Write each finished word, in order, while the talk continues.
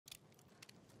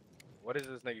What is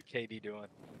this nigga KD doing?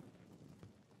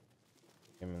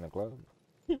 Him in the club.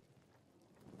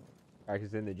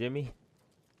 Practicing the Jimmy.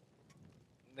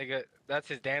 Nigga, that's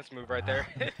his dance move right there.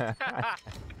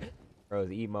 Bro's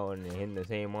emoting and hitting the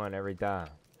same one every time.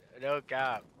 No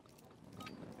cap.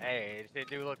 Hey, they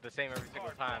do look the same every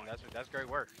single time. That's great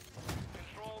work.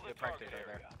 Good practice right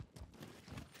there.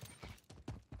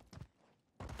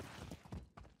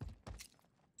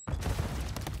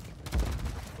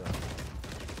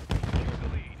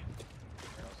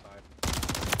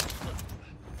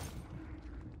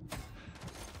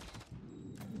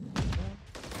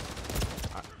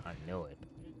 I know it.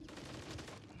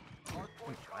 What?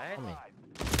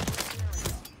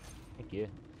 Thank you.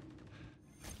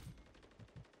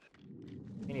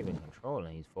 Can't even control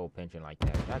and he's full pinching like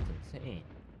that. That's insane.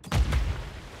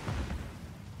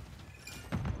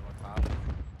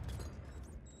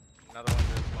 Another one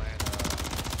just playing,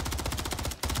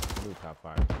 Blue top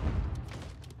 5.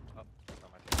 Oh, that's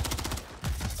not my team.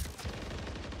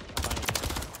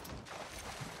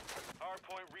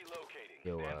 Hardpoint relocating.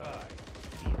 Yo, Stand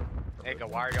by. Nigga,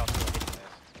 why are y'all still hitting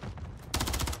this?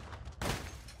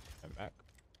 I'm back.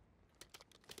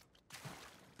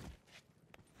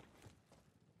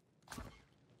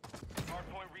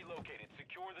 Hardpoint relocated.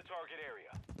 Secure the target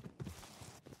area.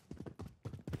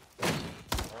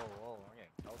 Whoa, I'm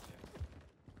getting pelted.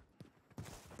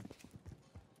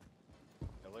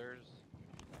 Pillars.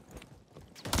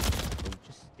 He's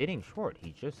just sitting short.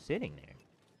 He's just sitting there.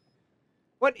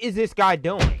 What is this guy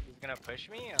doing? He's gonna push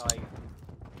me? Like,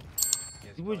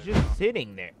 He was just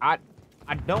sitting there. I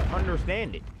don't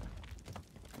understand it.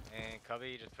 And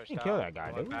Cubby just pushed You out. can kill that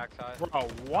guy, Going dude. backside. Bro,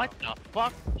 what the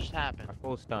fuck just happened? I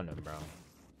full stunned him, bro.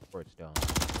 Short still.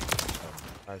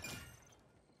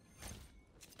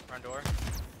 Front door.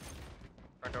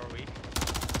 Front door weak.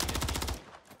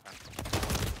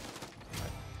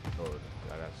 Oh,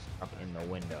 I got stuck in the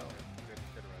window.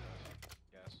 Good run.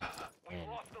 Yes. We Man.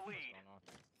 lost the lead.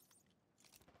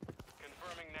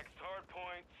 Confirming next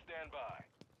hardpoint. Stand by.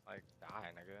 Like, die,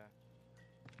 nigga.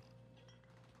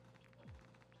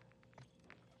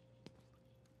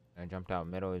 I jumped out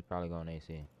middle. He's probably going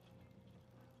AC.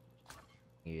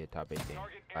 He top 18.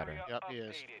 Target Ladder. area Yep, he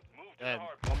is. updated. Move to And the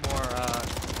hardpoint. one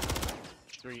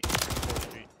more street. Fourth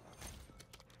street.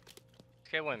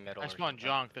 This kid went middle. I or spawned something.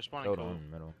 junk. They're spawning Still cool.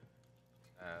 in middle.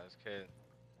 This kid.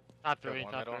 Top Got 3,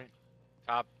 one top middle. 3.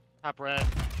 Top. Top red.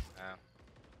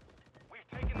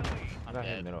 We've taken the lead. I I'm got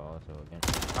him dead. middle also again.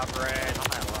 Top red. How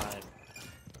am I alive?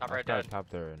 Top red Guy's dead. top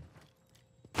third.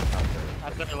 Top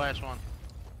third. Top 3, last one.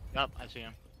 Yup, I see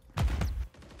him.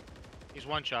 He's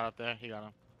one shot up there. He got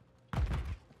him.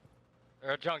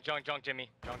 Junk, Jimmy.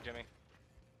 Junk, Jimmy.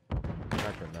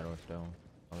 Got your middle still.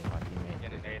 Oh, my teammate.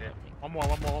 Getting naded.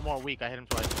 One more weak. I hit him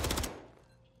twice.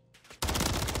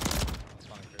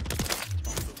 Spawning through.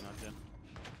 Spawn moving out there.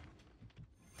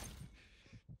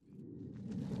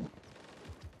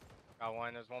 Got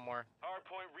one. There's one more.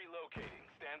 Hardpoint relocating.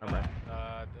 Stand Alright.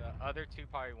 by. The other two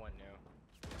probably one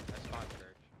new. That's not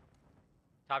church.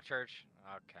 Top church.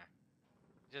 Okay.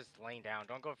 Just laying down.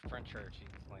 Don't go for front church. He's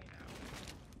just laying down.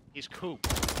 He's coop.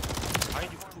 Why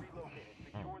did you Hardpoint coop? relocated.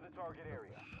 Secure the target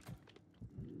area.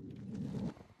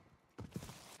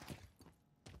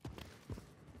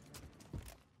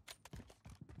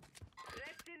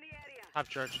 Top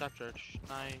church, top church.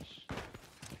 Nice.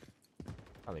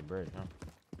 Probably bridge,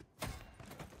 huh?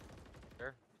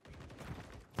 Sure.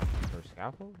 For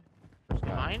scaffold? Or scout?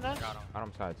 Behind us? Got him.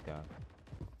 Bottom side scout.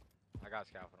 I got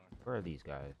scaffolding. Where are these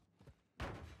guys?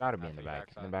 Gotta be in the back.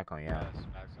 In the back on, yeah. Yes,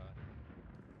 backside.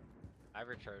 I have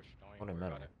your church. Don't One even in worry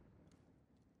middle. about it.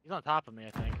 He's on top of me,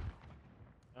 I think.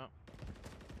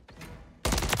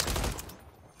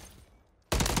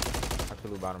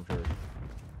 Absolute bottom church.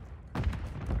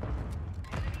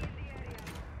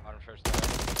 Bottom church dead.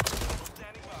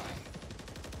 Standing by.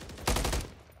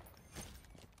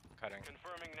 Cutting.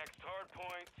 Confirming next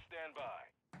hardpoint. Stand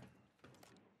by.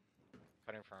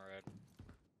 Cutting front red.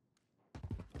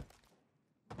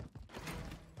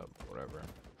 Oh, whatever.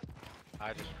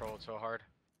 I just trolled so hard.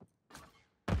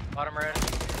 Bottom red.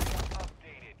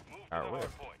 Updated. Move to Alright, the where?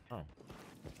 hardpoint. Oh.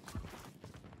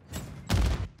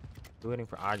 We're waiting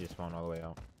for I just spawn all the way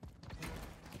out.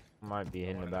 Might be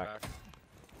hitting One the in back.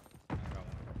 I got one.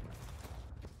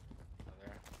 Over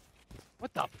there.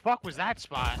 What the fuck was that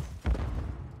spot?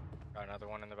 Got another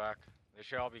one in the back. They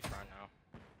should all be front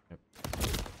now.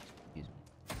 Excuse me.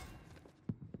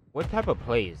 What type of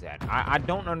play is that? I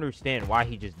don't understand why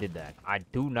he just did that. I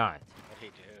do not. What did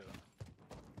he do?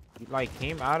 He like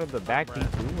came out of the back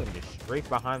T2 and just straight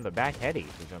behind the back heady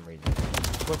for some reason.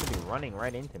 He's supposed to be running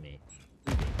right into me.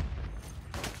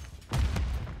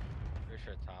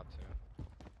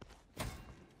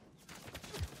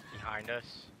 behind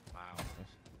us. Wow.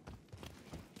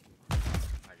 I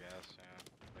guess, yeah.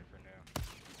 Wait for new.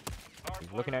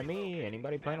 He's looking at me.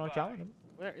 Anybody plan on challenging him?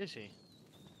 Where is he?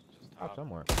 Just Top top.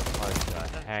 somewhere. What the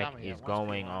Doesn't heck tell me yet. is What's going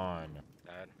going on?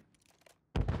 Dead.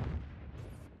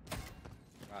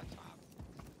 Not top.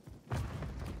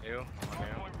 New. On new.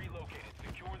 Hardpoint relocated.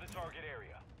 Secure the target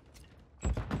area.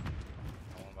 On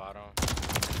bottom.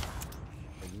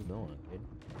 What are you doing, kid?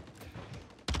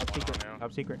 Top One secret. on new.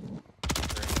 Top secret. Three.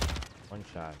 One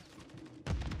shot.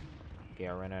 Okay,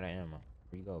 I ran out of ammo.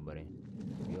 Here you go, buddy.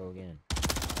 Here you go again.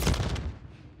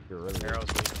 You're really Arrows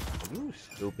weak. Are you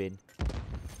stupid?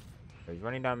 He's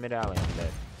running down mid alley. I'm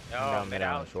dead. No, down mid mid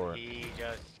alley, out. short. He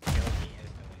just killed me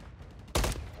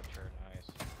instantly. Capture, nice.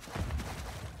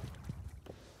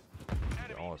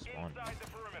 They're all Enemies spawning. inside the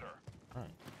perimeter.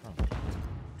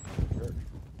 Church.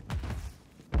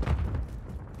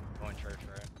 Going church,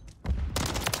 right?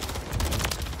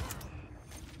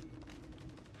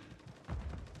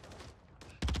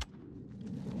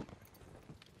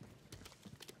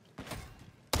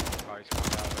 Probably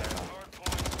spawned out there.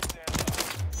 Hardpoint stand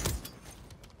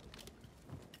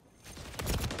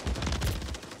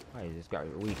by. Why is this guy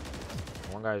weak?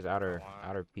 One guy's outer Wow.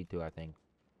 outer P2, I think.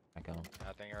 I can.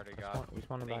 I think I already got. We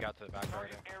spawned I him think he back. got to the back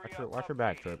already. Target area Watch your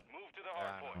back, updated. Trip. Move to the Yeah, I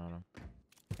hardpoint. I don't know.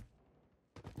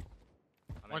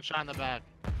 I'm One in- shot in the back.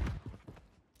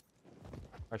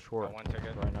 I short Got one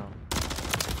ticket. right now.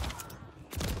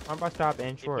 I'm bus stop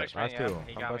and He short. pushed me, Last yeah. two.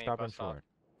 He I'm got bus me, stop bus and stop. short.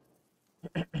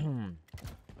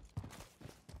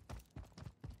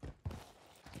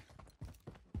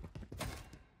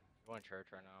 Going church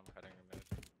right now. I'm cutting your mid.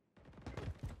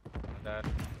 I'm dead.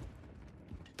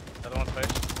 Another one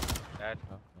pushed. Dead.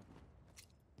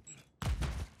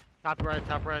 Top red,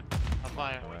 on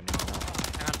fire. Right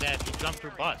now. And I'm dead. He jumped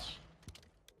through bus.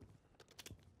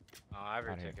 Oh, I have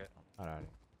your Outta here. ticket. I'm out of here.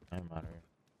 I'm out of here.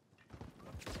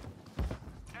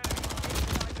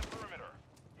 Enemies inside the perimeter.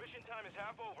 Mission time is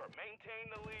half over. Maintain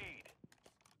the lead.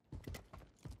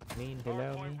 Mean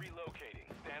hello Hardpoint me. relocating.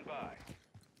 Stand by.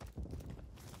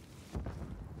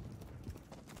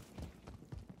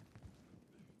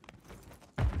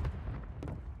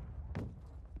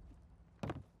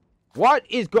 What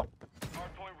is go?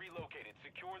 Hardpoint relocated.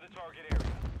 Secure the target area.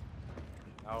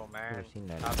 Oh man. Never seen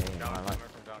that Top day in dunk, my life. coming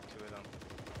from dunk, two of them.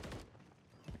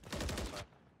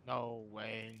 No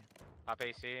way. Top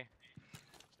AC.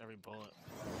 Every bullet.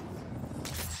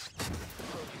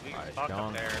 We Alright, fucked up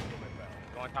dunk. there.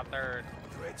 Going top third.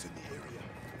 Threats in the area.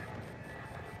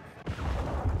 No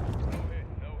hit.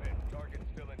 No hit. Target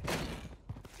still in.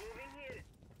 Moving here.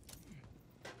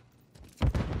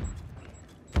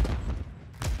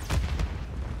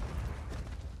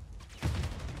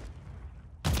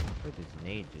 Where does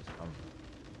nade just come from?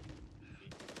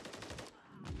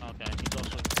 Okay, he's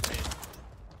also mid.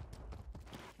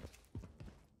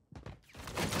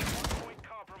 Hardpoint I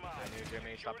compromised. knew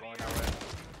Jimmy. Secure Stop the going area. that way.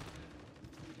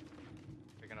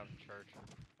 Picking up church.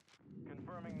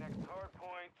 Confirming next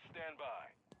hardpoint. Stand by.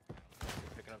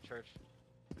 Picking up church.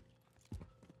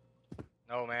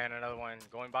 No man, another one.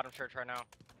 Going bottom church right now.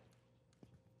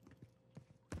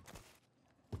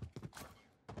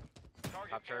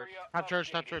 Target Top church. area Top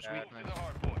church, top updated. church, Move weak. to the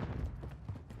hardpoint.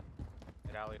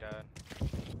 Mid alley dead.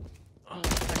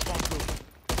 Next one through.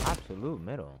 Absolute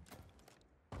middle.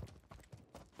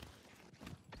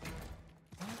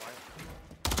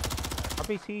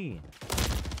 RPC.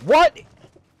 What?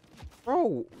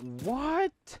 Bro,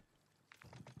 what?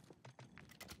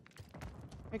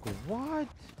 Like what?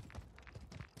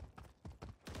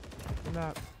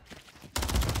 Not.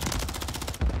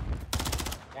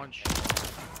 One shot.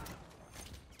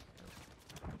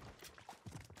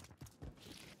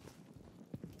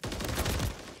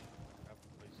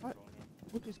 What?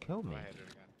 Who just killed me? I hit it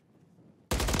again.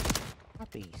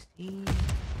 RPC.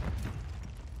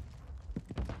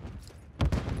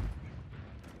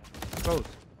 Close.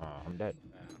 Oh, I'm dead.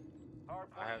 Yeah.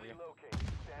 Hardpoint have you. relocated.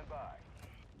 Stand by.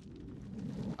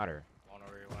 Out of here. I don't know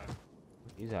where he went.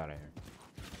 He's out of here.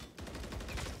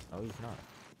 No, he's not.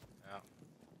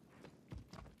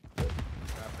 Yeah.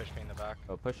 Push me in the back.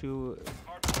 I'll push you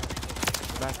Hardpoint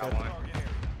relocated. back Got up. one. Target area.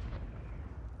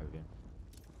 Okay.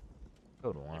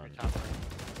 Killed one. Maybe top right.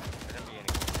 There didn't be any.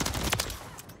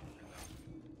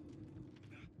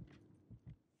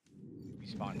 We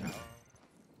spawned out.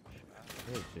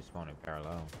 It's just spawning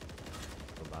parallel.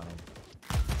 Go bottom.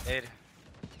 Mid.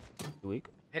 Weak.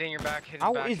 Hitting your back, hitting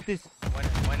How back. is this?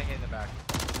 When it hit in the back.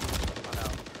 Spawned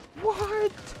out.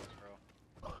 What?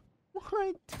 Bro.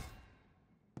 What?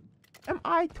 Am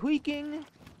I tweaking?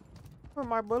 Where are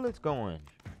my bullets going?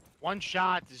 One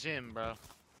shot is him, bro.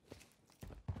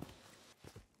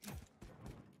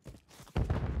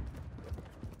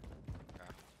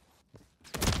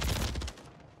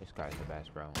 This guy's the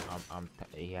best, bro.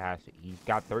 He's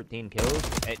got 13 kills.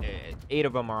 8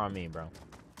 of them are on me, bro.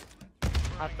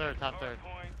 Top third, top third.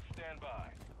 Point, stand by.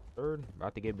 Third,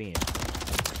 about to get beamed.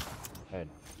 Head.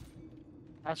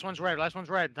 Last one's red, last one's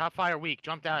red. Top fire weak.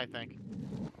 Jumped out, I think.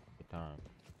 Good time.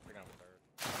 We're going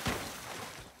third.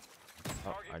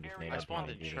 Oh, I just made I up.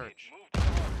 spawned in beating. church. Move to the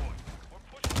hard point. We're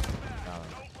pushing them back. No.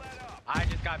 Don't let up. I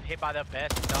just got hit by the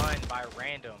best stun by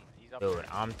random. He's up Dude, there.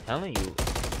 I'm telling you,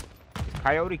 this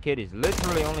Coyote kid is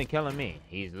literally only killing me.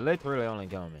 He's literally only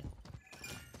killing me.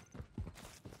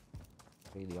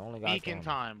 He's the only guy Peak in killing me.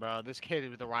 time, bro. This kid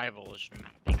with the rival is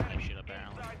picking that shit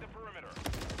apparently. Inside the perimeter.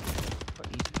 But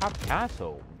he's top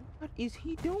castle. What is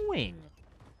he doing?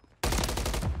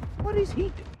 What is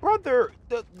he brother?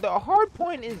 The hard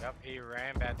point is Yep, he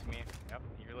ran back to me. Yep,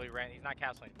 he really ran. He's not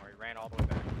castle anymore. He ran all the way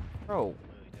back. bro.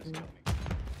 Literally just killed me.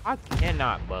 I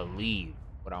cannot believe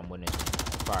what I'm winning.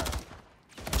 Fire.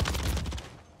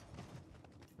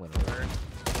 Winning.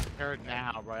 Third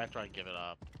now, bro. After I give it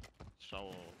up.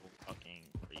 So fucking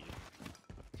crazy.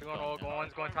 2 on old,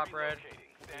 one's going top red.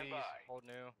 Relocating. Stand Please, by. hold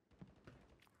new.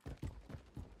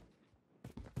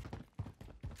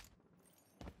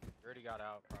 Already got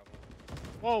out, probably.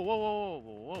 Whoa, whoa, whoa, whoa,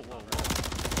 whoa, whoa, whoa.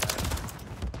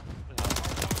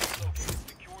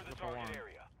 Secure the target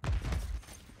area.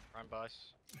 Run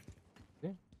bus.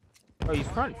 Oh, he's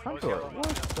front door. What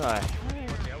the heck?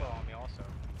 There's yellow on me also.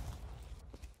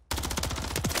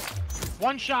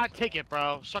 One shot ticket,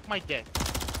 bro. Suck my dick.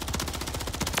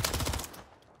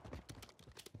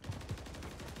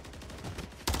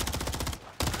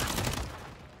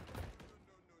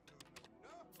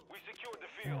 We secured the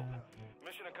field.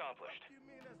 Mission accomplished.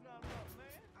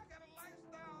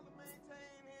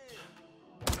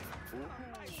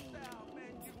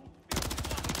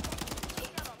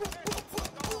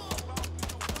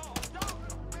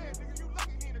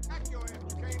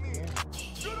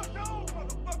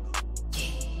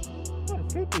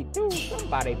 What, 52?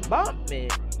 Somebody bumped me.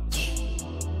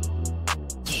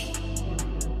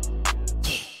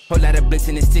 Whole lot of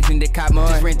blitzing and sticks in the cop more.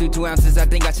 Just ran through 2 ounces, I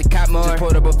think I should cop more. Just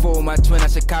pulled up before with my twin, I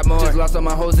should cop more. Just lost all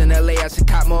my hoes in LA, I should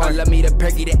cop more. I love me the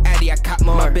perky, the addy, I cop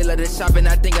more. My bill of the shopping,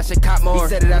 I think I should cop more. He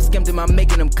said that I skimmed him, I'm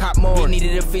making him cop more. He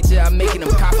needed a feature, I'm making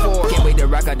him cop for. Can't wait to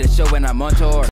rock out the show when I'm on tour.